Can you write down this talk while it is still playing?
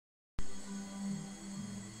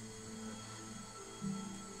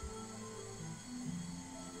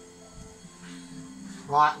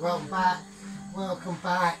Right, welcome back. Welcome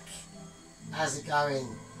back. How's it going?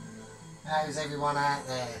 How's everyone out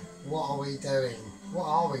there? What are we doing? What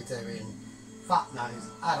are we doing? Fuck knows.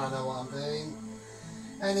 I don't know what I'm doing.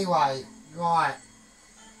 Anyway, right.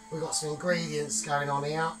 We've got some ingredients going on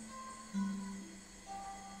here.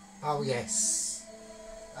 Oh yes.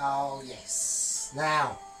 Oh yes.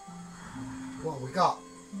 Now, what have we got?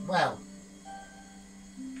 Well,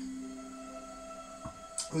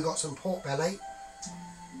 we've got some pork belly,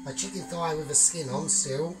 a chicken thigh with a skin on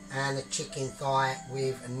still, and a chicken thigh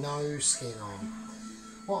with no skin on.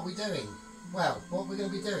 What are we doing? Well, what we're going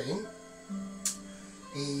to be doing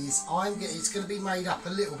is it's going to be made up a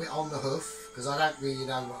little bit on the hoof because I don't really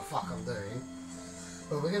know what the fuck I'm doing.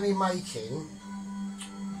 But we're going to be making,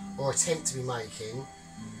 or attempt to be making,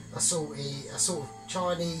 a sort of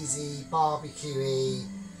Chinesey, barbecuey,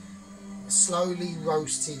 slowly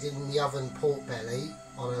roasted in the oven pork belly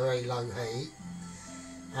on a very low heat.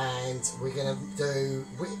 And we're going to do,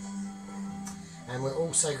 and we're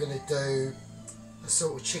also going to do a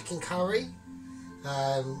sort of chicken curry,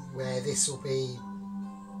 where this will be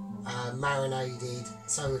marinated,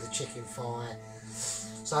 so with the chicken thigh.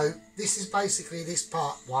 So this is basically, this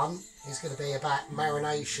part one is going to be about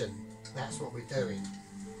marination. That's what we're doing.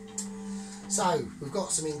 So we've got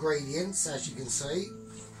some ingredients, as you can see,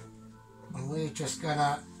 and we're just going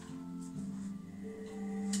to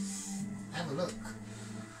have a look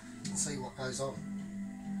and see what goes on.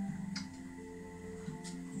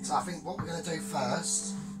 So I think what we're going to do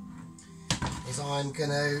first is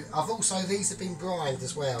these have been brined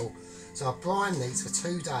as well. So I've brined these for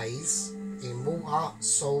 2 days in water,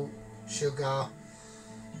 salt, sugar,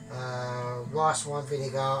 rice wine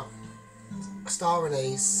vinegar, star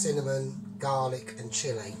anise, cinnamon, garlic and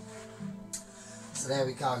chilli. So there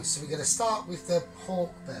we go. So we're going to start with the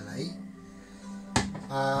pork belly.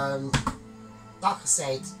 Like I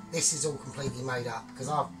said, this is all completely made up because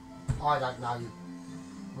I don't know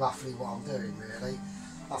roughly what I'm doing really.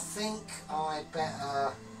 I think I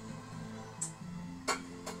better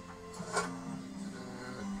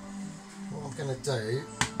what I'm going to do,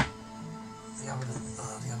 the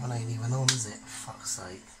oven ain't even on, is it? For fuck's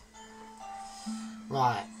sake.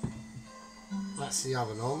 Right, that's the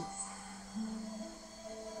oven on.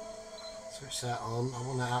 Switch that on. I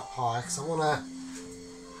want that up high because I want to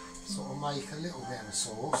sort of make a little bit of a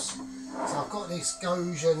sauce. So I've got this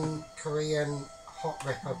Gojan Korean hot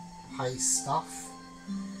pepper paste stuff,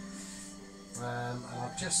 and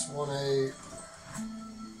I just want to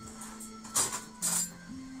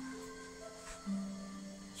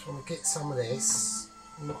get some of this,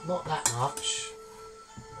 not that much.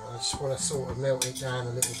 I just want to sort of melt it down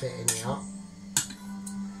a little bit in here,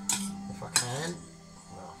 if I can.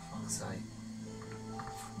 Oh, fuck's sake.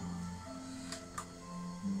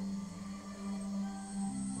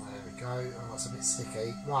 Go. Oh, it's a bit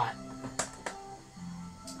sticky. Right,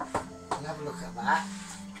 we'll have a look at that.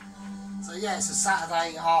 So yeah, it's a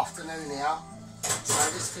Saturday afternoon here, so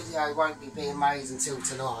this video won't be being made until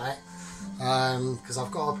tonight, because I've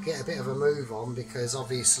got to get a bit of a move on, because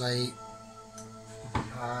obviously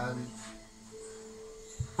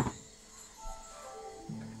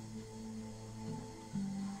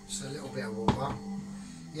just a little bit of water.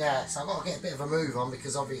 Yeah, so I've got to get a bit of a move on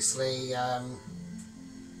because obviously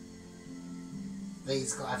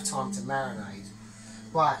these got to have time to marinate.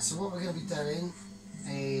 Right, so what we're going to be doing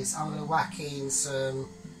is I'm going to whack in some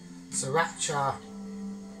sriracha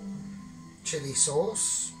chili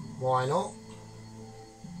sauce. Why not?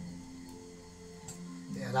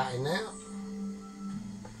 Bit of that in there.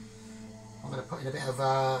 I'm going to put in a bit of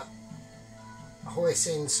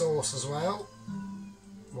hoisin sauce as well.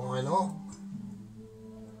 Why not?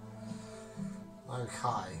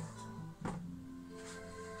 Okay.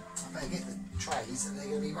 I better get the trays that they're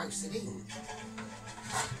going to be roasted in.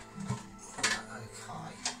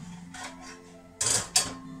 Okay.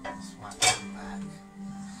 Let's whack them back.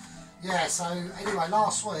 Yeah, so anyway,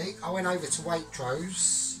 last week I went over to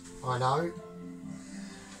Waitrose. I know.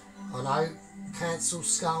 Cancel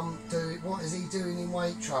scum. What is he doing in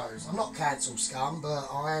Waitrose? I'm not cancel scum, but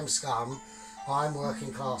I am scum. I'm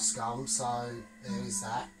working class scum, so there is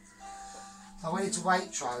that. I went into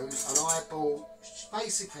Waitrose and I bought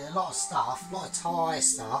basically a lot of stuff, a lot of Thai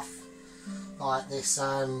stuff, like this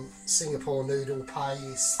Singapore noodle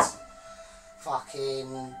paste,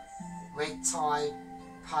 fucking red Thai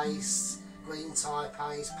paste, green Thai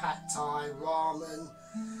paste, pad Thai, ramen,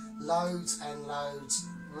 loads and loads,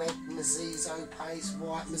 red miso paste,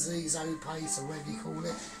 white miso paste, or whatever you call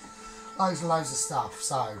it, loads and loads of stuff.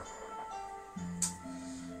 So,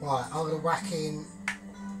 right, I'm going to whack in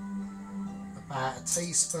about a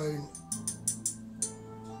teaspoon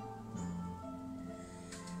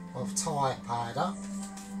of Thai powder,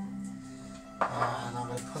 and I'm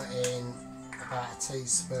going to put in about a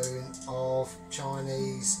teaspoon of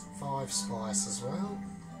Chinese 5 spice as well,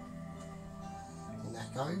 and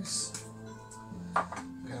that goes.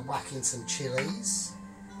 I'm going to whack in some chilies,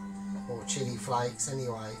 or chili flakes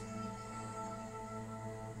anyway,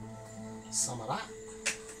 some of that,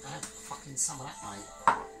 and fucking some of that, mate.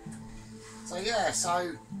 So yeah,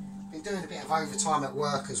 so been doing a bit of overtime at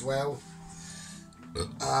work as well,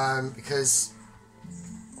 because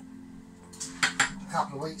a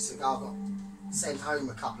couple of weeks ago I got sent home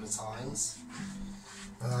a couple of times,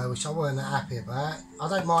 which I weren't that happy about. I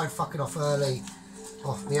don't mind fucking off early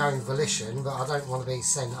off my own volition, but I don't want to be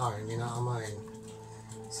sent home, you know what I mean?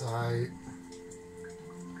 So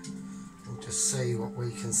we'll just see what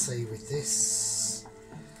we can see with this.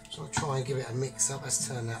 So I'll try and give it a mix up. Let's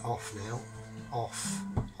turn that off now. Off,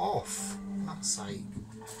 for fuck's sake.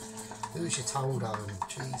 Who's you told, Owen?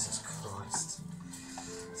 Jesus Christ.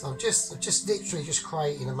 So I'm just literally just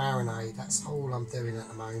creating a marinade. That's all I'm doing at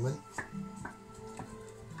the moment. There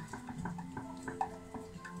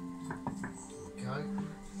we go.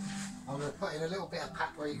 I'm going to put in a little bit of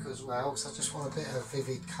paprika as well, because I just want a bit of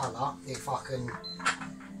vivid colour. If I can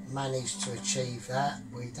manage to achieve that,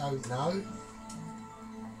 we don't know.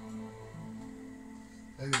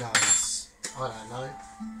 Who knows? I don't know.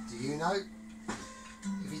 Do you know?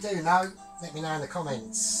 If you do know, let me know in the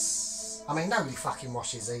comments. I mean, nobody fucking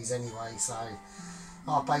washes these anyway, so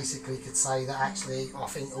I basically could say that actually I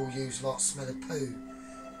think all you lot smell of poo.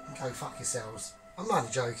 Go fuck yourselves. I'm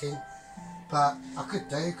not joking, but I could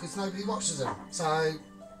do because nobody watches them. So,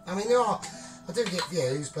 I mean, I do get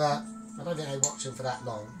views, but I don't think they watch them for that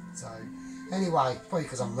long. So, anyway, probably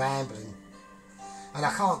because I'm rambling. And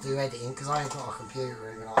I can't do editing because I ain't got a computer or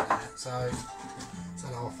anything like that. So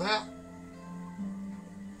off that.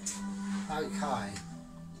 Okay.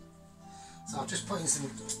 So I've just put in some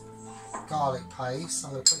garlic paste.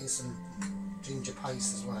 I'm going to put in some ginger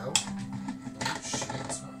paste as well. Oh shit,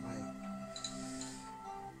 that's not me.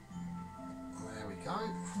 There we go.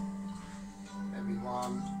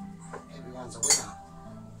 Everyone's a winner.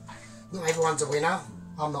 Not everyone's a winner.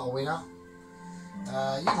 I'm not a winner.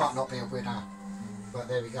 You might not be a winner. But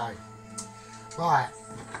there we go. Right.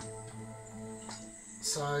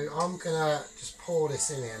 So I'm gonna just pour this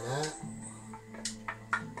in here now.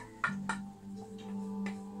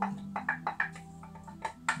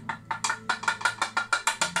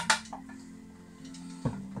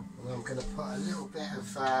 And I'm gonna put a little bit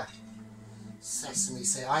of sesame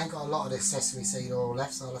seed. I ain't got a lot of this sesame seed oil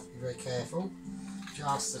left, so I'll have to be very careful.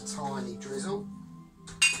 Just a tiny drizzle.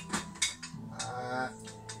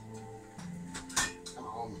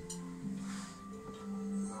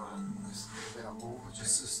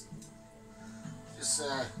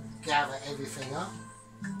 Gather everything up.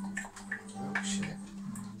 Oh shit.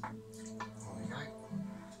 There we go.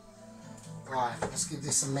 Right, let's give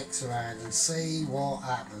this a mix around and see what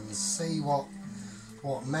happens. See what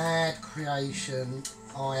mad creation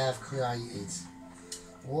I have created.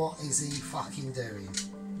 What is he fucking doing?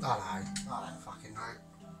 I don't fucking know.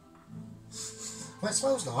 Well, it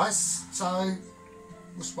smells nice, so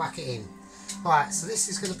let's whack it in. Right, so this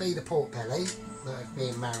is going to be the pork belly that have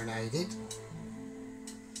been marinated.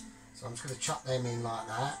 So I'm just going to chop them in like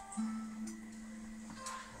that.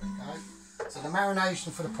 There we go. So the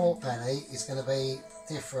marination for the pork belly is going to be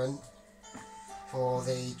different for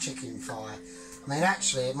the chicken thigh. I mean,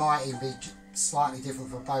 actually, it might even be slightly different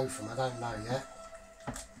for both of them. I don't know yet.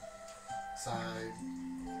 So,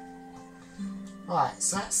 right,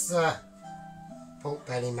 so that's the pork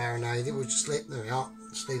belly marinated. We'll just leave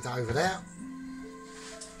that over there.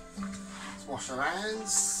 Let's wash our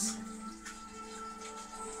hands.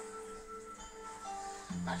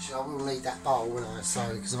 Actually, I will need that bowl, won't I?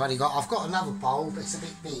 So, because I've got another bowl, but it's a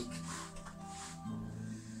bit big,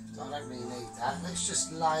 so I don't really need that.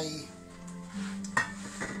 Let's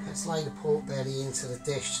lay the pork belly into the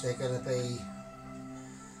dish they're going to be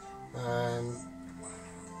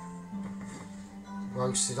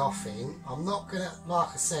roasted off in. I'm not going to,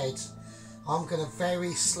 like I said, I'm going to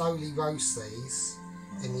very slowly roast these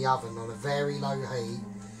in the oven on a very low heat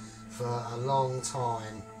for a long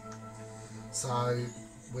time. So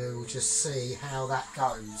we'll just see how that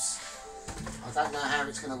goes. I don't know how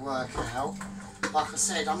it's going to work out. Like I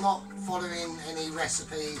said, I'm not following any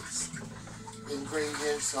recipes,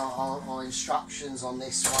 ingredients or instructions on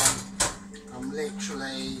this one. I'm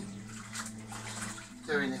literally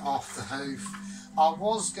doing it off the hoof. I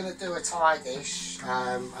was going to do a Thai dish,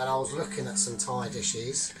 and I was looking at some Thai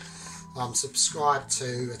dishes. I'm subscribed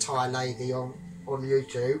to a Thai lady on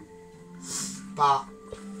YouTube, but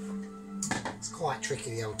It's quite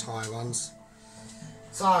tricky, the old Thai ones.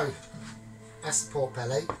 So that's the pork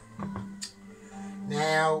belly.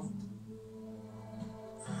 Now,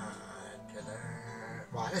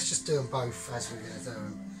 right, let's just do them both as we're going to do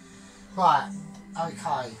them. Right,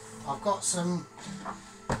 okay, I've got some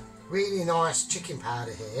really nice chicken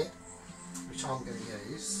powder here, which I'm going to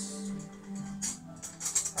use.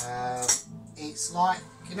 It's like,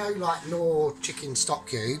 you know, like Knorr chicken stock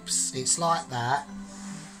cubes. It's like that,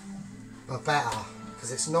 but better,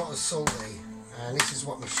 because it's not as salty. And this is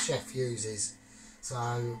what my chef uses. So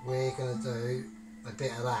we're going to do a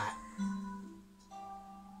bit of that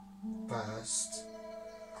first.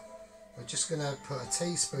 We're just going to put a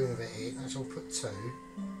teaspoon of it in. Actually, we'll put 2.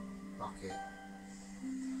 Fuck it.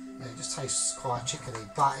 Yeah, it just tastes quite chickeny,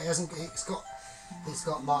 but it hasn't. It's got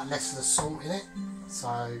like less of the salt in it. So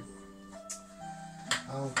I'm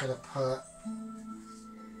going to put a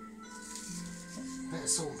bit of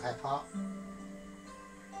salt and pepper.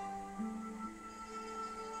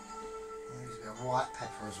 Use a bit of white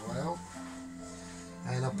pepper as well.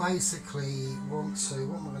 And I basically want to.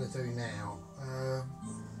 What am I going to do now?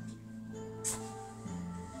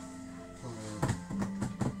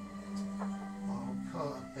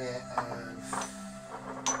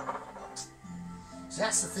 So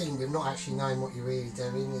that's the thing with not actually knowing what you're really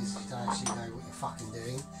doing, is you don't actually know what you're fucking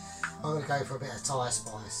doing. I'm going to go for a bit of Thai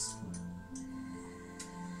spice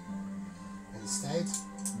instead.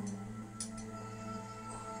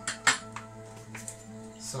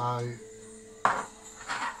 So that's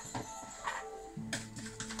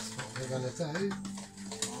what we're going to do.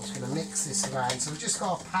 I'm just going to mix this around. So we've just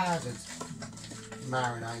got a powdered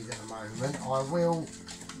marinade at the moment. I will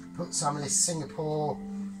put some of this Singapore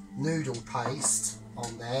noodle paste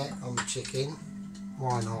on there, on the chicken.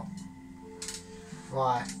 Why not?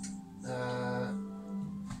 Right,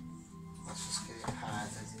 let's just get it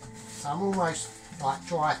powdered. So I'm almost like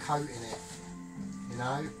dry coating it, you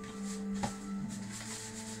know.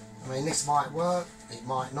 I mean, this might work, it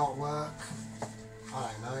might not work, I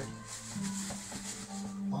don't know.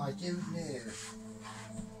 I do know.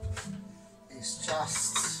 It's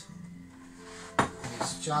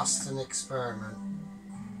just an experiment.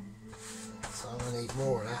 So I'm going to need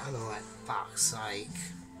more of that, and like, fuck's sake.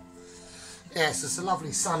 Yes, it's a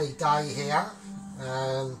lovely sunny day here.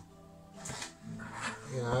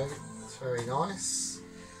 You know, it's very nice.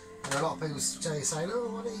 And a lot of people say,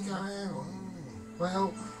 "Oh, why don't you go out?"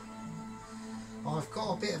 Well, I've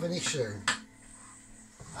got a bit of an issue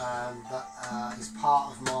that is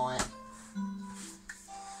part of my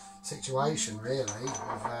situation, really,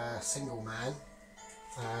 with a single man.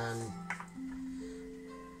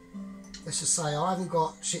 Let's just say I haven't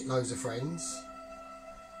got shitloads of friends,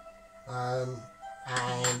 and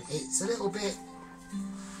it's a little bit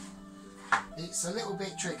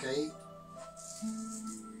tricky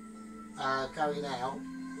going out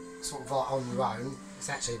sort of like on your own. It's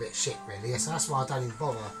actually a bit shit, really, so that's why I don't even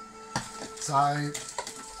bother. So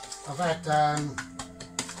I've had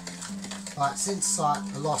like since like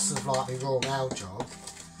the loss of like my Royal Mail job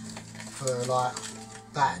for like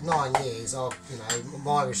about 9 years, you know,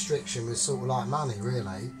 my restriction was sort of like money,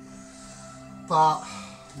 really. But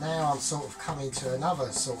now I'm sort of coming to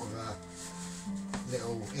another sort of a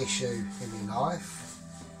little issue in my life,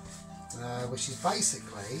 which is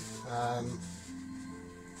basically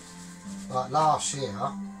like last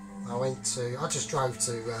year I just drove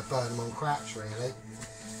to Burnham on Crouch, really,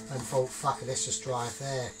 and thought, fuck it, let's just drive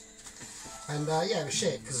there. And yeah, it was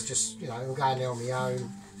shit, because I just, you know, I'm going there on my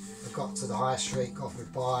own. I got to the high street, got off my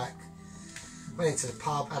bike, went into the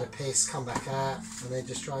pub, had a piss, come back out, and then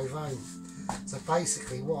just drove home. So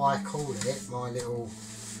basically what I call it, my little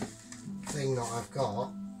thing that I've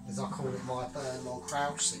got, is I call it my Burnham on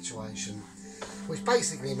Crouch situation, which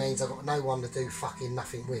basically means I've got no one to do fucking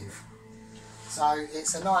nothing with. So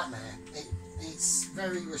it's a nightmare. It's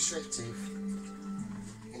very restrictive,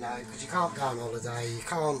 you know, because you can't go on holiday, you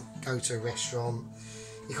can't go to a restaurant,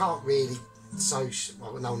 you can't really no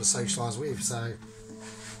one to socialise with, so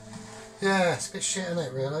yeah, it's a bit shit, isn't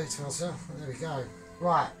it, really, to myself. There we go.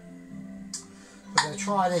 Right, we're going to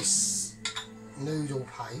try this noodle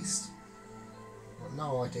paste. I've got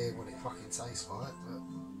no idea what it fucking tastes like,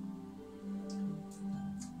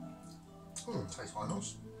 but tastes quite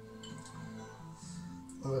nice.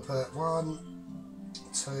 I'm going to put 1,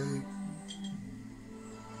 2,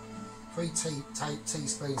 3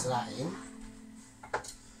 teaspoons of that in.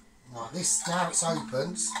 Right, this, now it's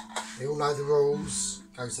opened, we all know the rules,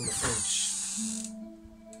 goes in the fridge.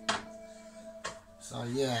 So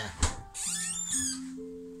yeah.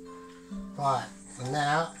 Right, and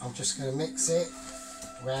now I'm just going to mix it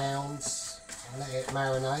round and let it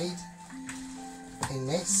marinate. in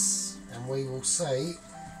this, and we will see.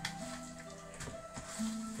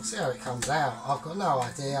 We'll see how it comes out. I've got no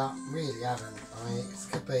idea, really haven't. I mean,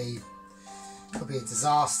 it could be a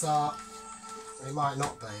disaster. It might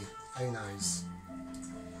not be. Who knows?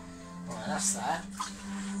 Right, that's that.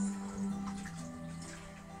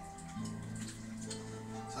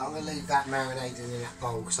 So I'm going to leave that marinating in that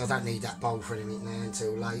bowl because I don't need that bowl for anything now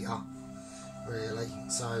until later, really.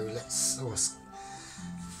 So let's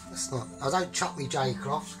not. I don't chuck me J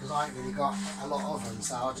cloths because I ain't really got a lot of them,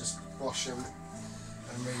 so I'll just wash them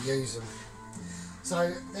and reuse them.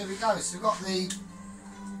 So there we go. So we've got the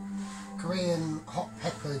Korean hot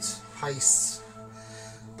peppered paste.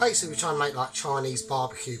 Basically, we're trying to make like Chinese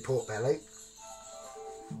barbecue pork belly,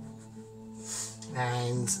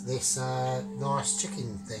 and this nice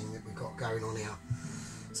chicken thing that we've got going on here.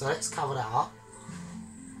 So let's cover that up.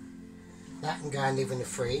 That can go and live in the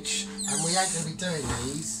fridge, and we ain't going to be doing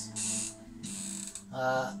these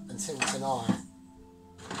until tonight.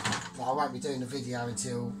 But I won't be doing the video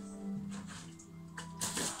until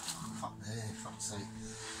fuck's sake.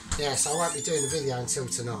 Yeah, so I won't be doing the video until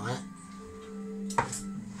tonight.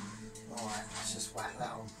 Right, let's just whack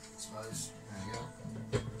that on, I suppose. There you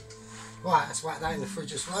go. Right, let's whack that in the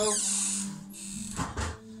fridge as well.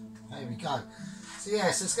 There we go. So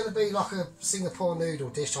yeah, so it's going to be like a Singapore noodle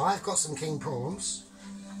dish. I've got some king prawns.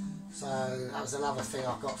 So that was another thing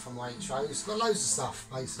I've got from Waitrose. Got loads of stuff,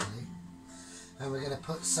 basically. And we're going to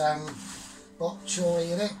put some bok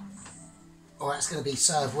choy in it. Or that's going to be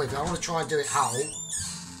served with it. I want to try and do it whole.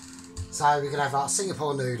 So we're going to have our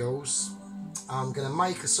Singapore noodles. I'm going to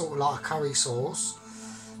make a sort of like a curry sauce.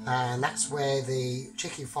 And that's where the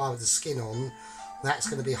chicken thigh with the skin on, that's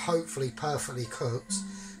going to be hopefully perfectly cooked.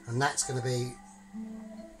 And that's going to be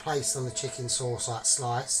placed on the chicken sauce like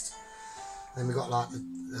sliced. Then we've got like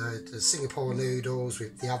the Singapore noodles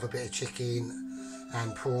with the other bit of chicken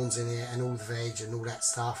and prawns in it and all the veg and all that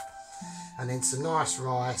stuff. And then some nice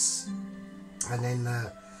rice. And then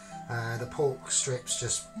the pork strips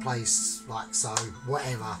just placed like so,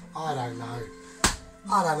 whatever. I don't know.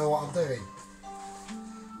 I don't know what I'm doing.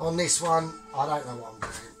 On this one, I don't know what I'm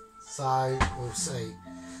doing. So we'll see.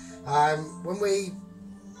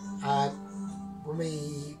 When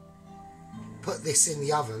we put this in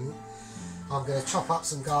the oven, I'm going to chop up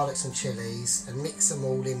some garlics and chilies and mix them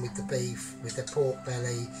all in with the beef, with the pork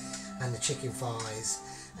belly and the chicken thighs,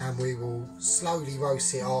 and we will slowly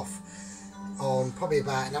roast it off on probably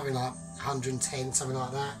about nothing like 110, something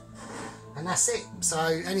like that, and that's it. So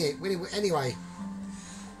anyway,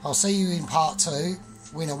 I'll see you in part 2.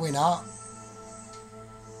 Winner winner,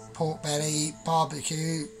 pork belly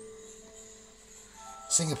barbecue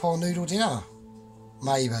Singapore noodle dinner,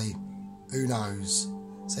 maybe, who knows.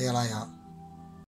 See you later.